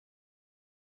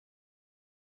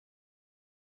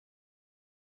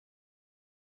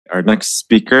Our next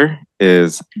speaker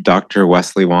is Dr.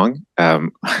 Wesley Wong.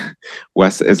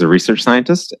 Wes is a research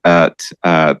scientist at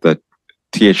the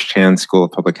T.H. Chan School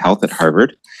of Public Health at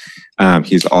Harvard.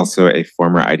 He's also a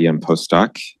former IDM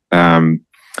postdoc.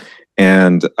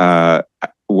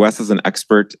 Wes is an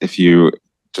expert. If you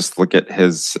just look at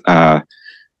his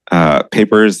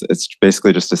papers, it's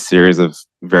basically just a series of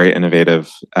very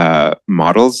innovative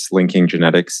models linking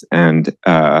genetics and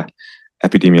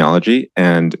epidemiology,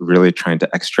 and really trying to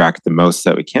extract the most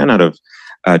that we can out of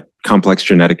complex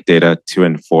genetic data to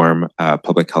inform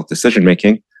public health decision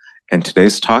making. And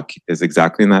today's talk is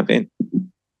exactly in that vein.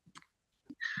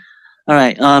 All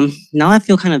right. Now I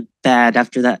feel kind of bad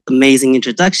after that amazing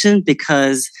introduction,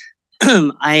 because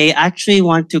I actually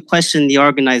want to question the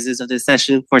organizers of this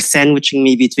session for sandwiching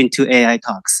me between two AI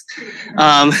talks.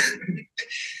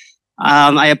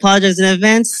 I apologize in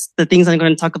advance. The things I'm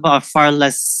going to talk about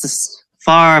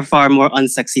are far more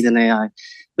unsexy than AI.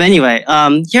 But anyway,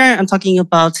 here I'm talking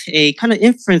about a kind of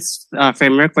inference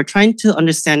framework for trying to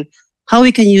understand how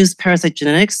we can use parasite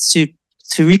genetics to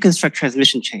reconstruct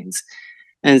transmission chains.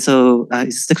 And so,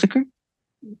 is this the clicker?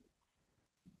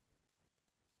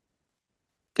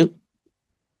 Good.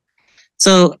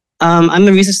 So, I'm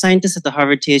a research scientist at the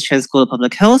Harvard T.H. Chan School of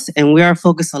Public Health, and we are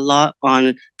focused a lot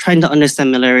on trying to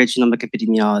understand malaria genomic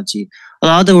epidemiology. A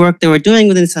lot of the work that we're doing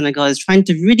within Senegal is trying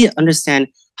to really understand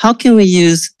how can we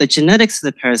use the genetics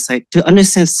of the parasite to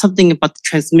understand something about the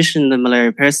transmission of the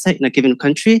malaria parasite in a given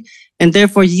country, and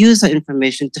therefore use that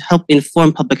information to help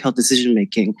inform public health decision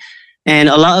making. And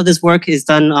a lot of this work is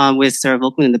done with Sarah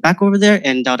Volkman in the back over there,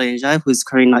 and Dauda Njai, who's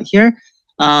currently not here.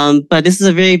 But this is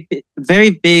a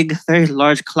very big, very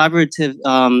large collaborative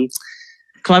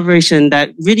collaboration that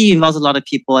really involves a lot of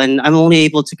people. And I'm only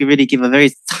able to really give a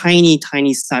very tiny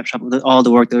snapshot of all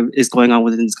the work that is going on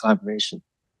within this collaboration.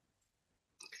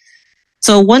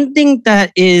 So one thing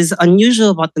that is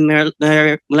unusual about the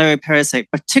malaria parasite,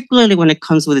 particularly when it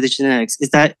comes with the genetics,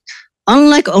 is that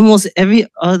unlike almost every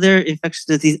other infectious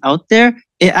disease out there,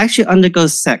 it actually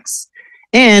undergoes sex.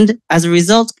 And as a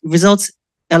result,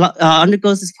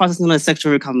 undergoes this process known as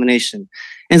sexual recombination.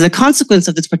 And the consequence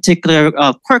of this particular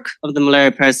quirk of the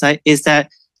malaria parasite is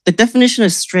that the definition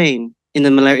of strain in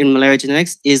malaria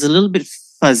genetics is a little bit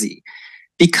fuzzy,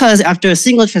 because after a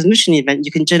single transmission event,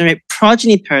 you can generate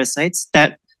progeny parasites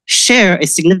that share a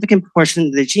significant proportion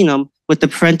of the genome with the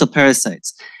parental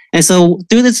parasites. And so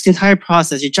through this entire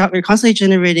process, you're constantly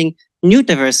generating new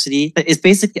diversity that is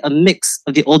basically a mix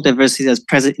of the old diversity that's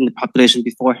present in the population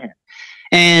beforehand.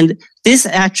 And this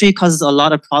actually causes a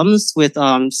lot of problems with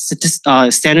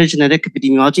standard genetic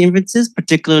epidemiology inferences,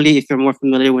 particularly if you're more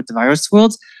familiar with the virus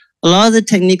world. A lot of the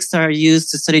techniques that are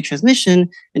used to study transmission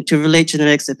and to relate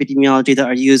genetics to epidemiology that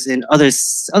are used in other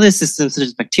systems such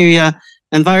as bacteria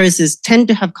and viruses tend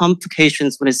to have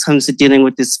complications when it comes to dealing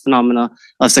with this phenomena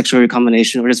of sexual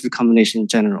recombination or just recombination in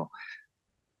general.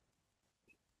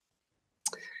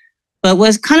 But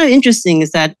what's kind of interesting is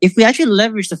that if we actually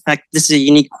leverage the fact this is a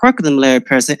unique quirk of the malaria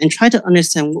parasite and try to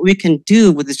understand what we can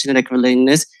do with this genetic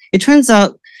relatedness, it turns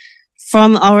out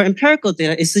from our empirical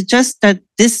data, it suggests that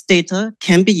this data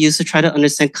can be used to try to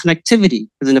understand connectivity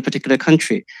within a particular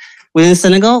country. Within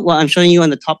Senegal, what I'm showing you on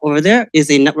the top over there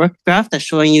is a network graph that's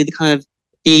showing you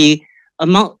the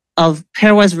amount of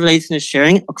pairwise relatedness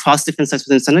sharing across different sites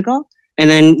within Senegal. And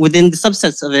then within the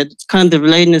subsets of it, kind of the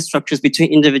relatedness structures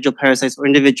between individual parasites or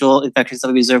individual infections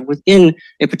that we observe within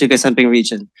a particular sampling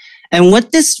region. And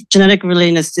what this genetic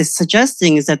relatedness is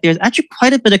suggesting is that there's actually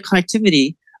quite a bit of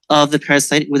connectivity of the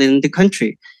parasite within the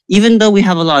country. Even though we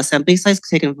have a lot of sampling sites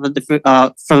taken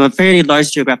from a fairly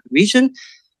large geographic region,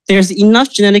 there's enough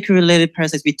genetically related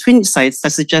parasites between sites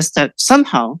that suggest that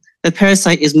somehow the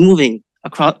parasite is moving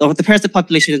across, or the parasite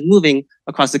population is moving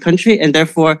across the country, and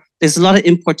therefore there's a lot of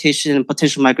importation and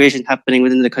potential migration happening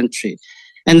within the country.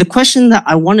 And the question that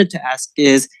I wanted to ask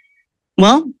is,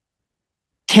 well,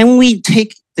 can we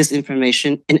take this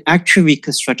information and actually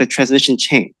reconstruct a transmission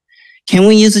chain? Can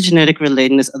we use the genetic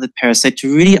relatedness of the parasite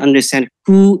to really understand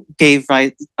who gave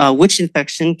rise, which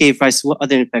infection gave rise to what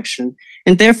other infection,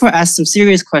 and therefore ask some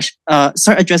serious questions,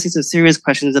 start addressing some serious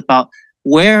questions about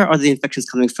where are the infections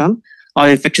coming from? Are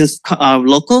infections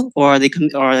local, or are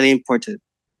they imported?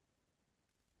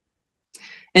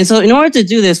 And so, in order to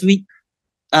do this, so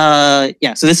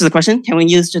this is the question: can we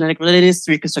use genetic relatedness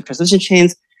to reconstruct transmission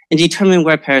chains and determine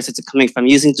where parasites are coming from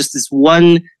using just this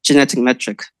one genetic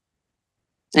metric?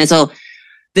 And so,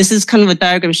 this is kind of a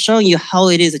diagram showing you how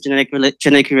it is that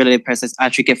genetically related parasites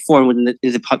actually get formed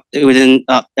within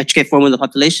the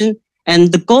population.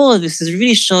 And the goal of this is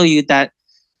really show you that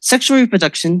sexual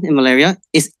reproduction in malaria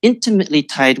is intimately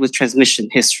tied with transmission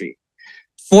history.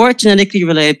 for genetically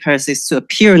related parasites to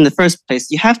appear in the first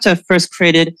place, you have to have first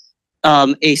created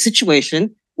a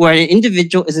situation where an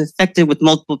individual is infected with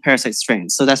multiple parasite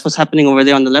strains. So that's what's happening over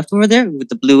there on the left over there with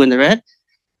the blue and the red.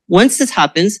 Once this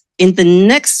happens, in the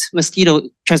next mosquito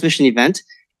transmission event,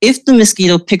 if the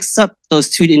mosquito picks up those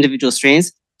two individual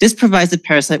strains, this provides the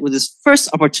parasite with its first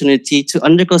opportunity to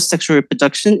undergo sexual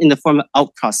reproduction in the form of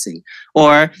outcrossing,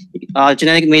 or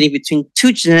genetic mating between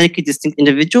two genetically distinct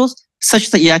individuals,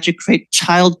 such that you actually create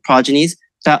child progenies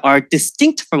that are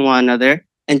distinct from one another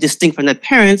and distinct from their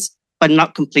parents, but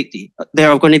not completely.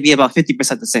 They're going to be about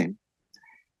 50% the same.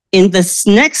 In this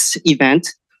next event,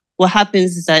 what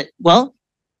happens is that, well,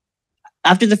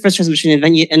 after the first transmission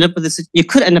event, you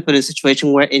could end up with a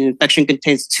situation where an infection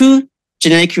contains two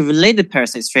genetically related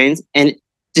parasite strains, and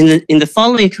in the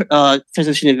following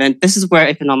transmission event, this is where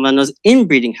a phenomenon known as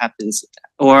inbreeding happens,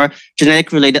 or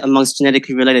genetic related amongst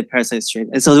genetically related parasite strains.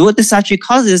 And so what this actually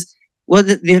causes, what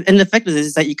the end effect of this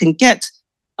is that you can get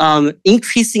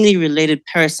increasingly related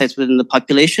parasites within the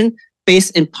population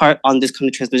based in part on this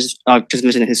kind of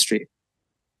transmission history.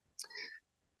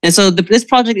 And so this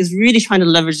project is really trying to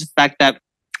leverage the fact that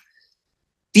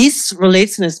this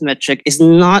relatedness metric is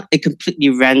not a completely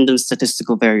random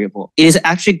statistical variable. It is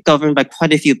actually governed by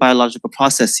quite a few biological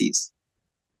processes.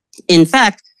 In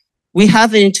fact, we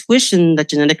have an intuition that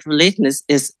genetic relatedness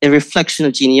is a reflection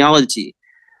of genealogy.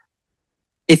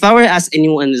 If I were to ask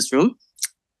anyone in this room,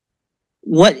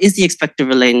 what is the expected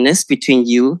relatedness between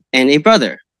you and a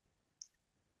brother?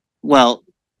 Well,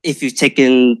 if you've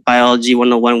taken biology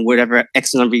 101, whatever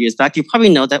X number of years back, you probably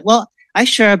know that, well, I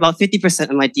share about 50%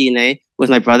 of my DNA with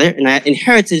my brother, and I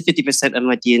inherited 50% of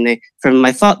my DNA from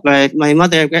my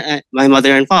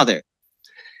mother and father.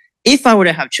 If I were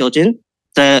to have children,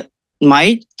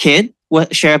 my kid will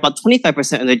share about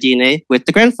 25% of their DNA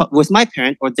with my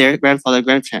parent or their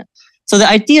grandparent. So the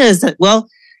idea is that, well,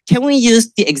 can we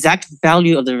use the exact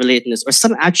value of the relatedness or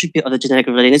some attribute of the genetic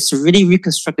relatedness to really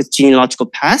reconstruct its genealogical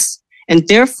past, and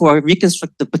therefore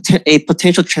reconstruct a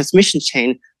potential transmission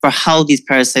chain for how these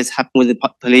parasites happen within the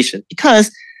population?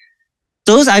 Because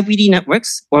those IBD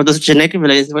networks, or those genetically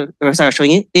related networks I was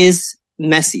showing you, is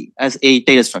messy as a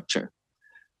data structure.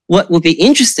 What would be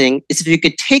interesting is if you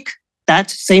could take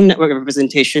that same network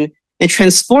representation and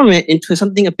transform it into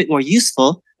something a bit more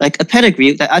useful, like a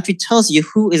pedigree that actually tells you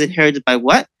who is inherited by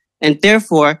what, and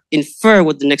therefore infer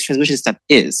what the next transmission step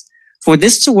is. For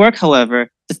this to work, however,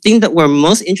 the thing that we're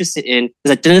most interested in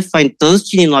is identifying those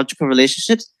genealogical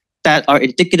relationships that are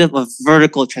indicative of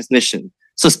vertical transmission.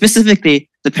 So specifically,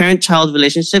 the parent-child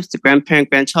relationships, the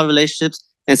grandparent-grandchild relationships,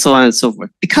 and so on and so forth.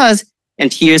 Because,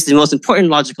 and here's the most important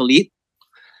logical leap,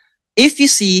 if you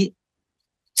see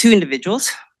two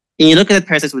individuals and you look at the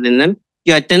parasites within them,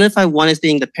 you identify one as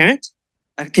being the parent,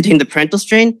 containing the parental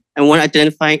strain, and you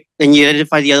identify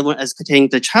the other one as containing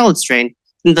the child strain,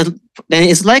 then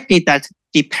it's likely that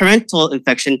the parental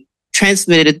infection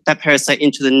transmitted that parasite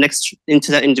into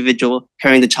that individual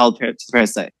carrying the child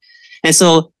parasite. And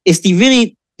so it's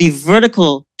the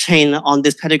vertical chain on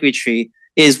this pedigree tree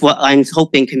is what I'm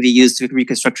hoping can be used to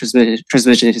reconstruct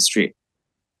transmission history.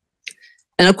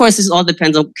 And of course, this all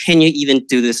depends on, can you even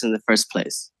do this in the first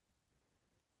place?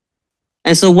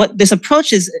 And so what this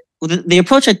approach is, the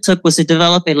approach I took was to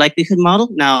develop a likelihood model.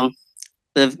 Now,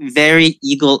 the very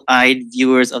eagle-eyed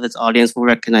viewers of this audience will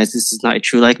recognize this is not a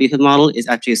true likelihood model. It's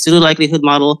actually a pseudo-likelihood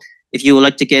model. If you would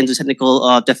like to get into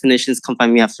technical definitions, come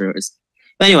find me afterwards.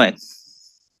 But anyway,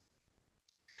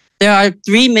 there are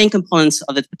three main components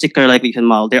of this particular likelihood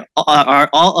model. They are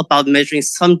all about measuring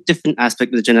some different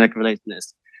aspect of the genetic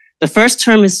relatedness. The first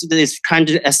term is trying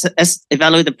to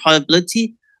evaluate the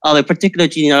probability of a particular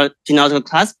genealogical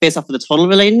class based off of the total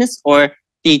relatedness, or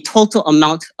the total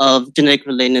amount of genetic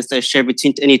relatedness that is shared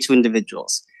between any two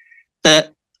individuals.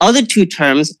 The other two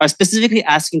terms are specifically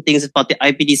asking things about the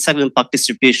IBD segment block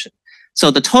distribution.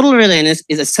 So the total relatedness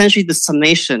is essentially the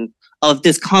summation of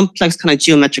this complex kind of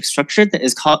geometric structure that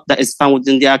is found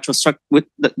within the actual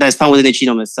that is found within the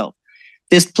genome itself.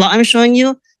 This plot I'm showing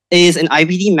you is an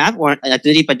IBD map, or an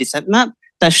identity by descent map,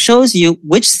 that shows you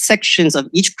which sections of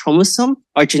each chromosome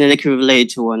are genetically related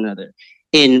to one another.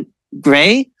 In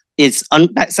gray,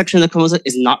 that section of the chromosome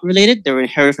is not related. They were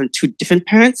inherited from two different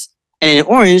parents. And in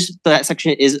orange, that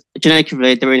section is genetically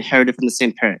related. They were inherited from the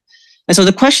same parent. And so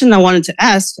the question I wanted to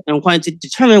ask and wanted to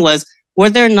determine was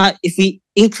whether or not, if we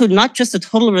include not just the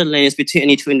total relatedness between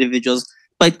any two individuals,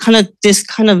 but kind of this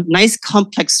kind of nice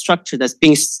complex structure that's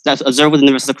observed within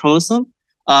the rest of the chromosome,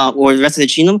 or the rest of the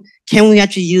genome, can we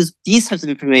actually use these types of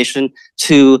information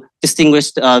to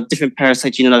distinguish different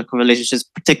parasite genealogical relationships,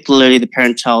 particularly the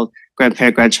parent-child,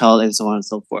 grandparent-grandchild, and so on and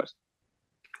so forth?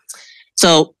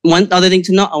 So one other thing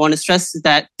to note, I want to stress is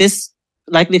that this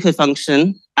likelihood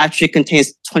function actually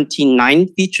contains 29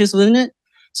 features within it.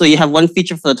 So you have one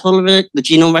feature for the total, the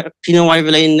genome-wide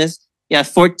relatedness. You have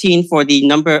 14 for the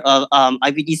number of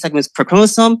IVD segments per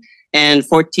chromosome, and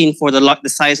 14 for the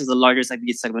size of the largest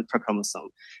IVD segment per chromosome.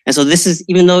 And so this is,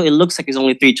 even though it looks like it's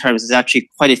only 3 terms, there's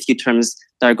actually quite a few terms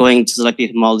that are going to the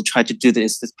likelihood model to try to do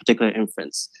this particular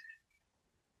inference.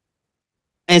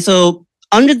 And so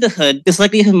under the hood, this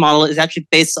likelihood model is actually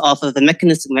based off of the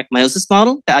mechanistic meiosis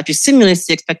model that actually simulates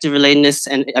the expected relatedness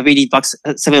and IVD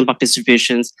segment block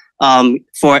distributions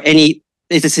for any.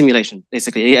 It's a simulation,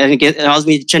 basically, and it allows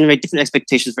me to generate different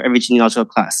expectations for every genealogical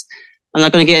class. I'm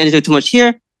not going to get into it too much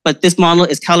here, but this model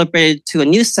is calibrated to a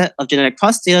new set of genetic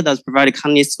cross data that was provided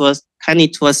kindly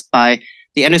to us by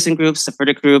the Anderson Group,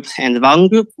 Sephardic Group, and the Vaughan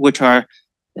Group, which are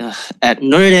at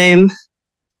Notre Dame,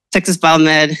 Texas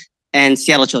Biomed, and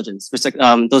Seattle Children's,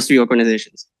 those 3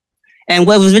 organizations. And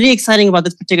what was really exciting about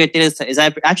this particular data set is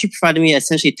that it actually provided me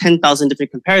essentially 10,000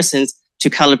 different comparisons to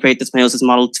calibrate this meiosis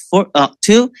model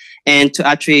to and to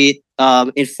actually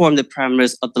inform the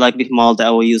parameters of the likelihood model that I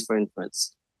will use for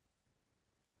inference.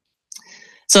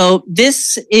 So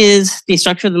this is the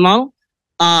structure of the model.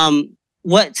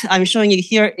 What I'm showing you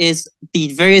here is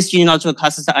the various genealogical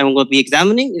classes that I'm going to be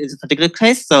examining in this particular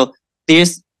case. So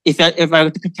there's, if I were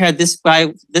to compare this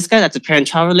guy, that's a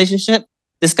parent-child relationship.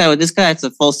 This guy with this guy, it's a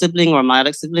full sibling or a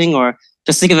meiotic sibling, or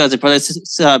just think of it as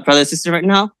a brother-sister right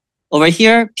now. Over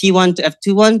here, P1 to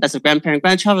F21, that's a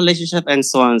grandparent-grandchild relationship, and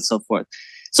so on and so forth.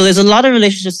 So there's a lot of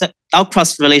relationships,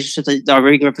 outcross relationships that are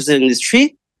being represented in this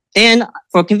tree. And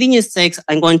for convenience sakes,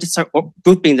 I'm going to start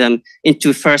grouping them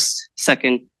into first,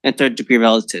 second, and third degree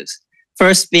relatives.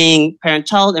 First being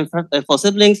parent-child and full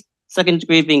siblings, second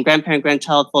degree being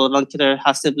grandparent-grandchild, full of uncatered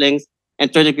half-siblings,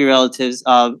 and third degree relatives,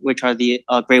 which are the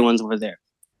gray ones over there.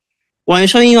 What I'm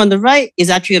showing you on the right is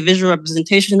actually a visual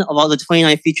representation of all the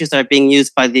 29 features that are being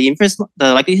used by the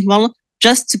likelihood model,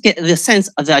 just to get the sense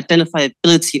of the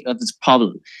identifiability of this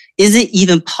problem. Is it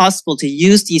even possible to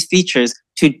use these features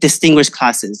to distinguish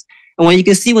classes? And what you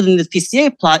can see within this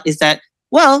PCA plot is that,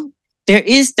 well, there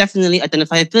is definitely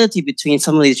identifiability between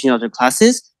some of these genealogical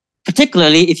classes,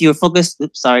 particularly if you're focused,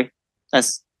 oops, sorry,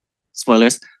 that's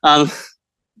spoilers.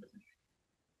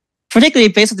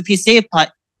 Particularly based on the PCA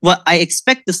plot, what I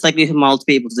expect this likelihood model to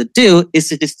be able to do is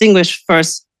to distinguish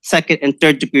first, second, and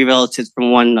third degree relatives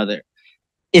from one another.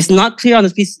 It's not clear on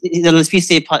this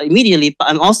PCA plot immediately, but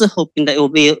I'm also hoping that it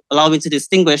will allow me to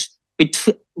distinguish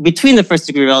between the first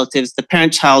degree relatives, the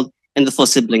parent-child, and the full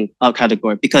sibling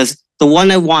category, because the one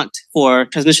I want for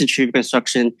transmission tree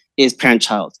reconstruction is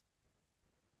parent-child.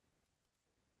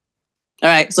 All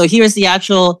right, so here's the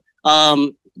actual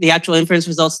inference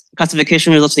results,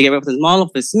 classification results to get reference model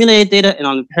for the simulated data and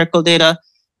on the empirical data.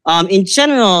 In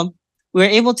general, we're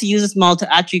able to use this model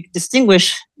to actually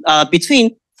distinguish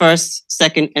between first,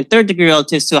 second, and third degree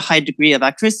relatives to a high degree of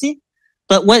accuracy.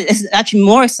 But what is actually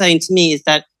more exciting to me is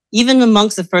that even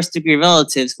amongst the first degree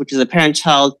relatives, which is the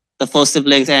parent-child, the full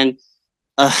siblings, and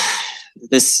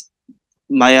this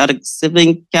meiotic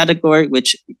sibling category,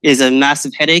 which is a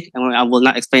massive headache, and I will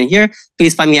not explain here.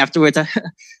 Please find me afterwards.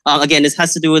 Again, this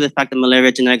has to do with the fact that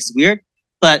malaria genetics is weird,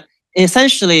 but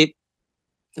essentially,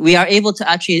 we are able to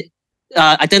actually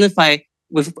identify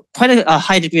with quite a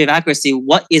high degree of accuracy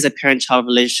what is a parent-child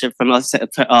relationship from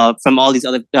all these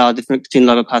other different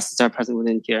genealogical classes that are present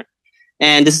within here.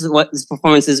 And this is what this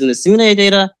performance is in the simulated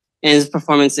data, and this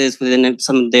performance is within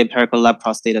some of the empirical lab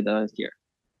cross data that are here.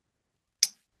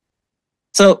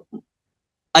 So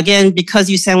again, because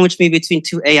you sandwiched me between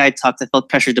 2 AI talks, I felt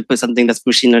pressure to put something that's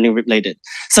machine learning related.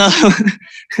 So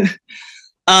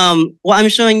what I'm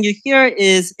showing you here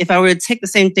is if I were to take the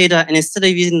same data and instead of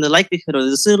using the likelihood or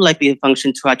the pseudo likelihood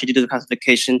function to actually do the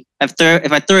classification,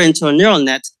 if I throw it into a neural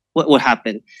net, what would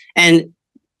happen? And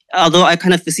although I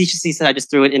kind of facetiously said I just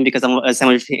threw it in because I'm a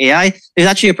sandwich between AI, there's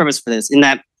actually a purpose for this, in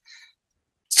that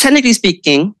technically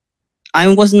speaking, I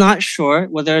was not sure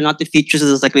whether or not the features of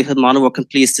this likelihood model were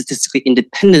completely statistically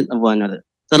independent of one another.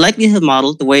 The likelihood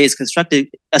model, the way it's constructed,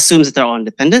 assumes that they're all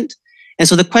independent. And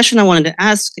so the question I wanted to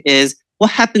ask is,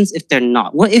 what happens if they're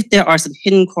not? What if there are some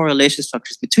hidden correlation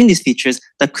structures between these features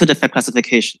that could affect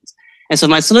classifications? And so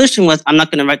my solution was, I'm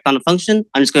not going to write down a function.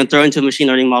 I'm just going to throw it into a machine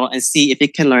learning model and see if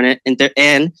it can learn it,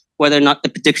 and whether or not the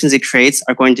predictions it creates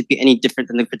are going to be any different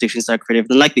than the predictions that are created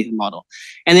with the likelihood model.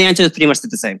 And the answer is pretty much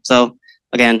the same. So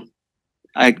again,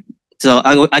 I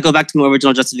go back to my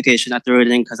original justification. I threw it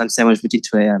in because I'm sandwiched between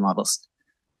 2 AI models.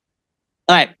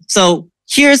 All right, so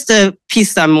here's the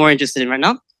piece that I'm more interested in right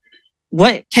now.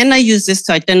 What can I use this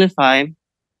to identify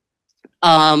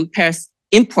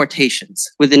importations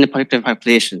within the particular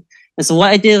population? And so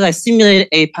what I did is I simulated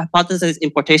a hypothesized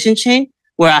importation chain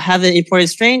where I have an imported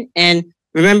strain. And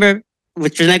remember,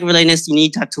 with genetic relatedness, you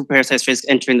need to have two parasite strains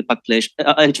entering the population,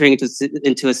 entering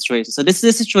into a situation. So this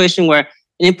is a situation where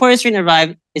an imported strain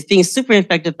arrived, it's being super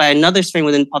infected by another strain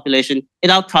within the population. It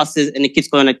outcrosses and it keeps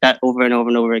going like that over and over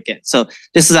and over again. So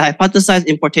this is a hypothesized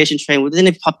importation strain within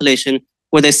a population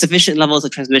where there's sufficient levels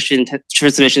of transmission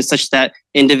such that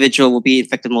individual will be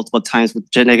infected multiple times with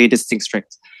genetically distinct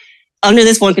strains. Under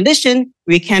this one condition,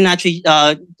 we can actually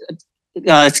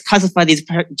classify these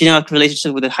genetic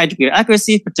relationships with a high degree of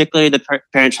accuracy, particularly the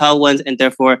parent-child ones, and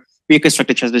therefore reconstruct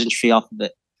the transmission tree off of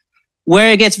it.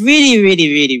 Where it gets really,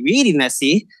 really, really, really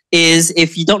messy is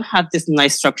if you don't have this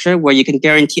nice structure where you can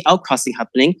guarantee outcrossing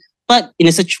happening, but in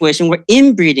a situation where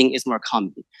inbreeding is more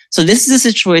common. So this is a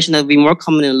situation that would be more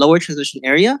common in a lower transmission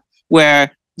area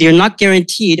where you're not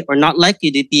guaranteed or not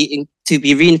likely to be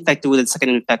reinfected with a second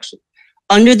infection.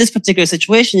 Under this particular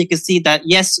situation, you can see that,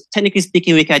 yes, technically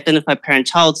speaking, we can identify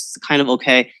parent-child, it's kind of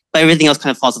okay, but everything else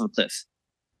kind of falls off a cliff.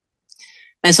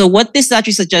 And so what this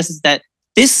actually suggests is that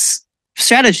this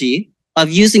strategy of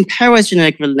using pairwise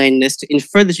genetic relatedness to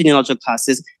infer the genealogical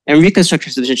classes and reconstruct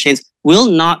transmission chains will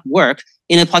not work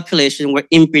in a population where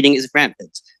inbreeding is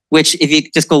rampant, which, if you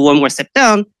just go one more step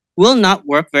down, will not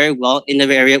work very well in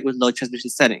an area with low transmission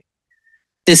setting.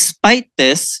 Despite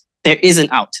this, there is an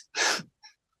out.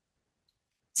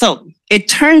 So it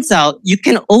turns out you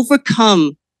can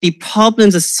overcome the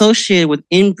problems associated with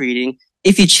inbreeding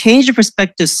if you change the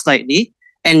perspective slightly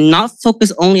and not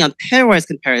focus only on pairwise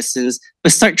comparisons,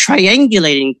 but start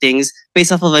triangulating things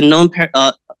based off of a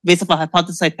based off a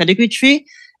hypothesized pedigree tree,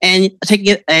 and take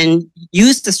it and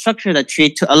use the structure of that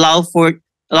tree to allow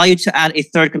you to add a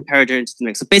third comparator into the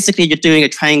mix. So basically, you're doing a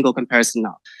triangle comparison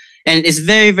now, and it's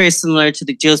very, very similar to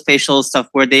the geospatial stuff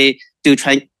where they do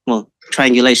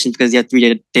triangulation because you have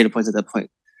three data points at that point.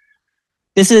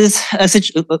 This is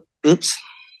a oops.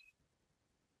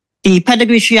 The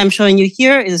pedigree tree I'm showing you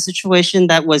here is a situation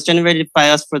that was generated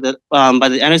by us by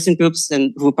the Anderson groups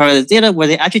and who provided the data, where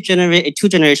they actually generate a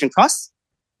 2-generation cross.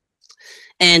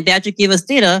 And they actually give us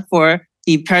data for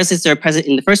the parasites that are present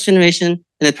in the first generation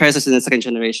and the parasites in the second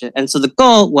generation. And so the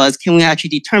goal was, can we actually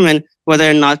determine whether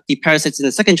or not the parasites in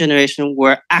the second generation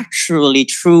were actually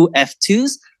true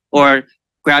F2s or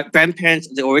grandparents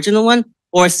of the original one,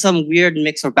 or some weird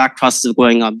mix or back processes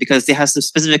going on, because they have some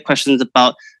specific questions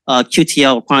about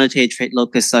QTL, or quantitative trait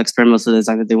locus experimental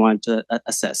design that they wanted to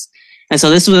assess. And so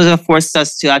this was forced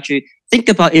us to actually think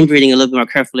about inbreeding a little bit more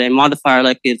carefully and modify our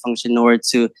likelihood function in order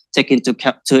to take into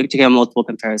to get multiple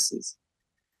comparisons.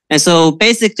 And so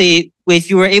basically, if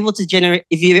you are able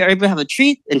to have a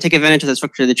tree and take advantage of the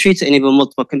structure of the tree to enable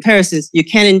multiple comparisons, you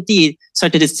can indeed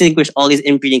start to distinguish all these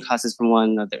inbreeding classes from one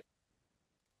another.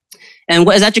 And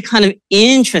what is actually kind of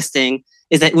interesting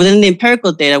is that within the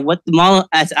empirical data, what the model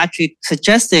is actually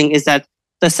suggesting is that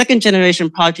the second generation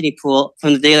progeny pool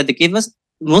from the data they give us,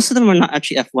 most of them are not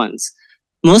actually F1s.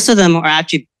 Most of them are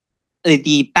actually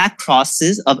the back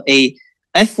crosses of a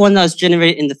F1 that was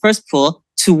generated in the first pool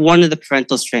to one of the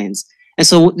parental strains. And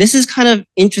so this is kind of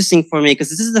interesting for me because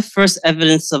this is the first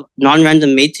evidence of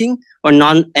non-random mating or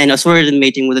and assorted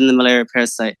mating within the malaria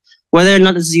parasite. Whether or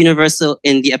not this is universal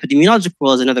in the epidemiological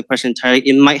world is another question entirely.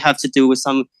 It might have to do with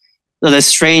some of the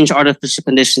strange artificial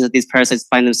conditions that these parasites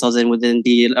find themselves in within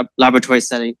the laboratory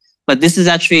setting. But this is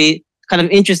actually kind of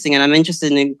interesting, and I'm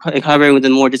interested in collaborating with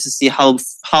them more just to see how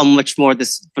much more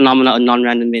this phenomenon of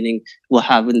non-random mating will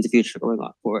have in the future going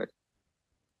on forward.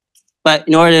 But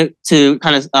in order to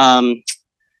kind of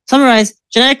summarize,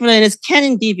 genetic relatedness can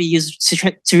indeed be used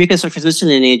to reconstruct transmission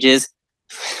lineages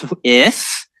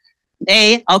if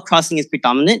outcrossing is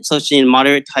predominant, so it's in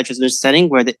moderate to high transmission setting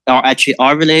where there actually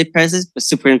are related parasites, but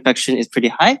superinfection is pretty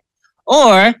high.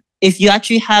 Or if you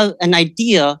actually have an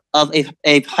idea of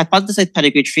a hypothesized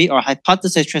pedigree tree or a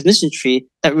hypothesized transmission tree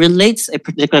that relates a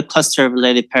particular cluster of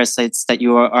related parasites that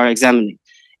you are examining.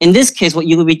 In this case, what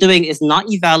you will be doing is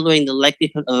not evaluating the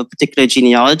likelihood of a particular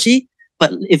genealogy,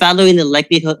 but evaluating the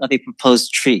likelihood of a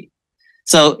proposed tree.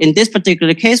 So in this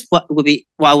particular case, what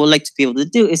I would like to be able to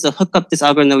do is to hook up this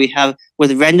algorithm that we have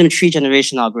with random tree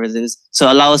generation algorithms.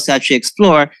 So allow us to actually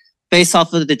explore, based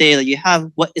off of the data that you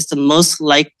have, what is the most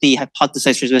likely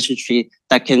hypothesized transmission tree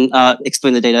that can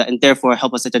explain the data and therefore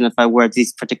help us identify where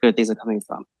these particular things are coming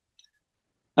from.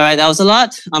 All right, that was a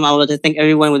lot. I would like to thank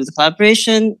everyone with this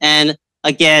collaboration. And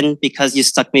again, because you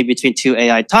stuck me between two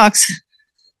AI talks,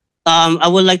 I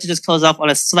would like to just close off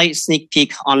on a slight sneak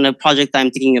peek on a project that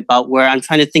I'm thinking about, where I'm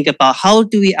trying to think about how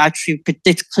do we actually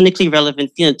predict clinically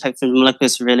relevant phenotypes from molecular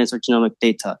surveillance or genomic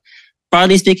data.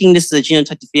 Broadly speaking, this is a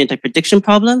genotype to phenotype prediction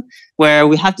problem, where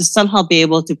we have to somehow be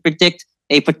able to predict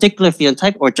a particular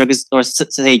phenotype or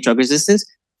say drug resistance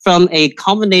from a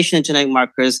combination of genetic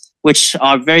markers, which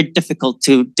are very difficult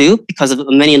to do because of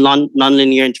many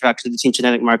nonlinear interactions between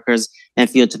genetic markers and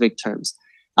phenotypic terms.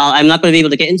 I'm not going to be able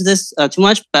to get into this too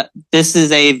much, but this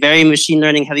is a very machine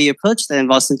learning heavy approach that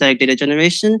involves synthetic data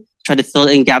generation, try to fill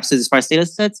in gaps with sparse data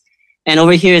sets. And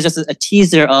over here is just a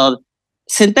teaser of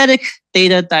synthetic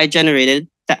data that I generated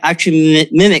that actually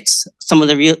mimics some of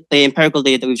the empirical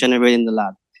data that we've generated in the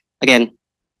lab. Again,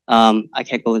 I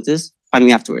can't go into this. Find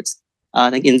me afterwards.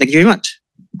 Thank you very much.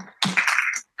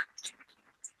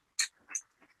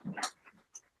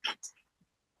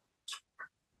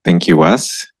 Thank you,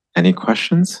 Wes. Any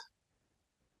questions?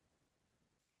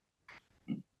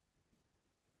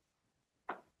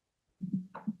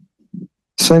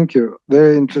 Thank you.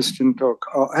 Very interesting talk.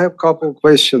 I have a couple of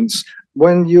questions.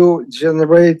 When you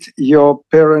generate your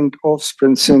parent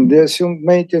offspring, the assumed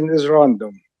mating is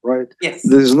random, right? Yes.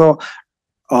 There's no,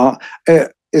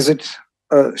 is it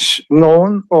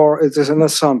known or it is an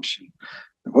assumption?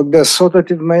 Would be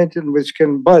associative mating, which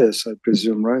can bias, I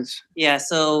presume, right? Yeah,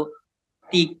 so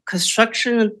the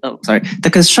construction in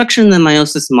the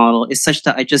meiosis model is such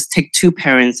that I just take two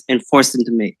parents and force them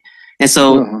to mate. And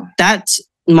so that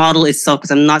model itself,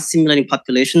 because I'm not simulating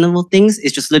population level things,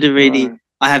 it's just literally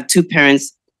I have two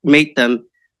parents, mate them,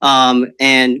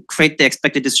 and create the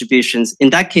expected distributions. In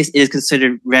that case, it is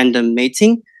considered random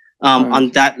mating on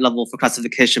that level for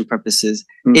classification purposes.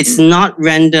 It's not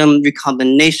random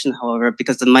recombination, however,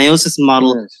 because the meiosis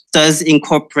model does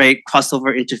incorporate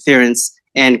crossover interference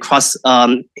and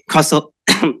crossover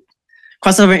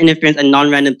interference and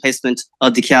non-random placement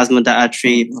of the chiasma that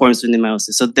actually forms within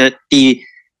meiosis. So that the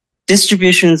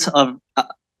distributions of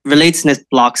relatedness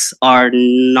blocks are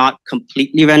not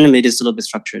completely random. It is a little bit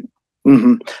structured.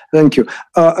 Thank you.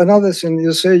 Another thing,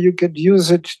 you say you could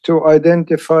use it to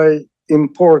identify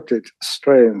imported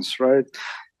strains, right?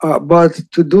 But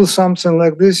to do something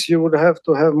like this, you would have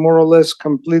to have more or less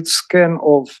complete scan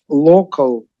of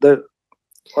local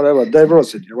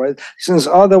diversity, right? Since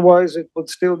otherwise it would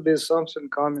still be something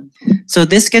common. So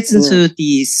this gets into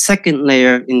the second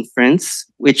layer of inference,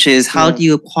 which is how do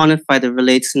you quantify the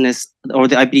relatedness or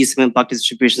the IBD segment block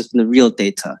distributions from the real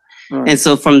data? And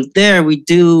so from there,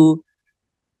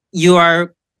 you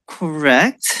are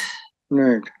correct.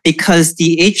 Because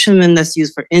the HMN that's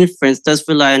used for inference does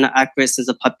rely on an accurate sense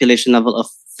of population level of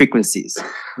frequencies.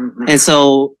 And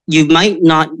so you might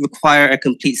not require a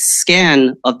complete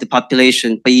scan of the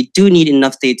population, but you do need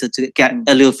enough data to get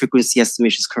allele frequency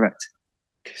estimations correct.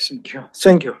 Thank you.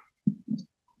 Thank you.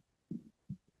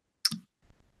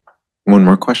 One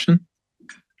more question.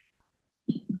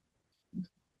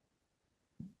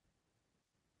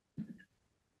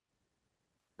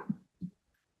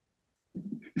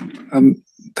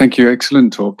 Thank you.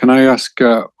 Excellent talk. Can I ask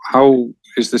how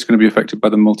is this going to be affected by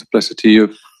the multiplicity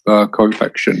of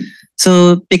co-infection?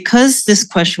 So because this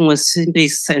question was simply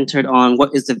centered on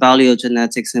what is the value of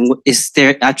genetics and what is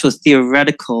their actual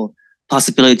theoretical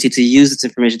possibility to use this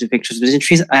information to pick transmission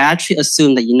trees, I actually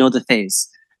assume that you know the phase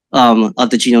of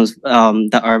the genomes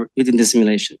that are within the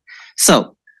simulation.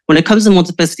 So when it comes to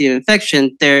multiplicity of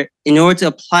infection, in order to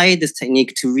apply this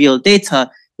technique to real data,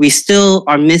 we still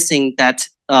are missing that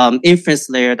inference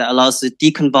layer that allows us to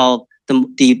deconvolve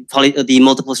the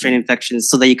multiple strain infections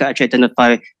so that you can actually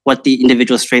identify what the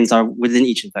individual strains are within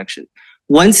each infection.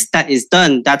 Once that is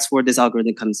done, that's where this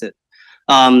algorithm comes in.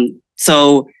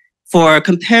 So for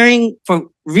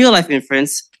real life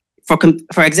inference,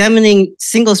 for examining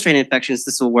single strain infections,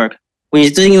 this will work. When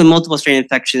you're dealing with multiple strain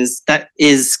infections, that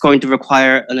is going to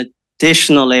require an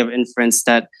additional layer of inference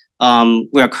that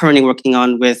we are currently working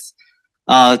on with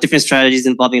different strategies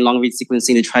involving long read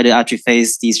sequencing to try to actually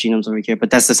phase these genomes over here, but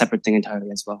that's a separate thing entirely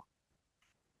as well.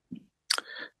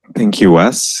 Thank you,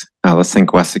 Wes. Let's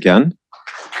thank Wes again.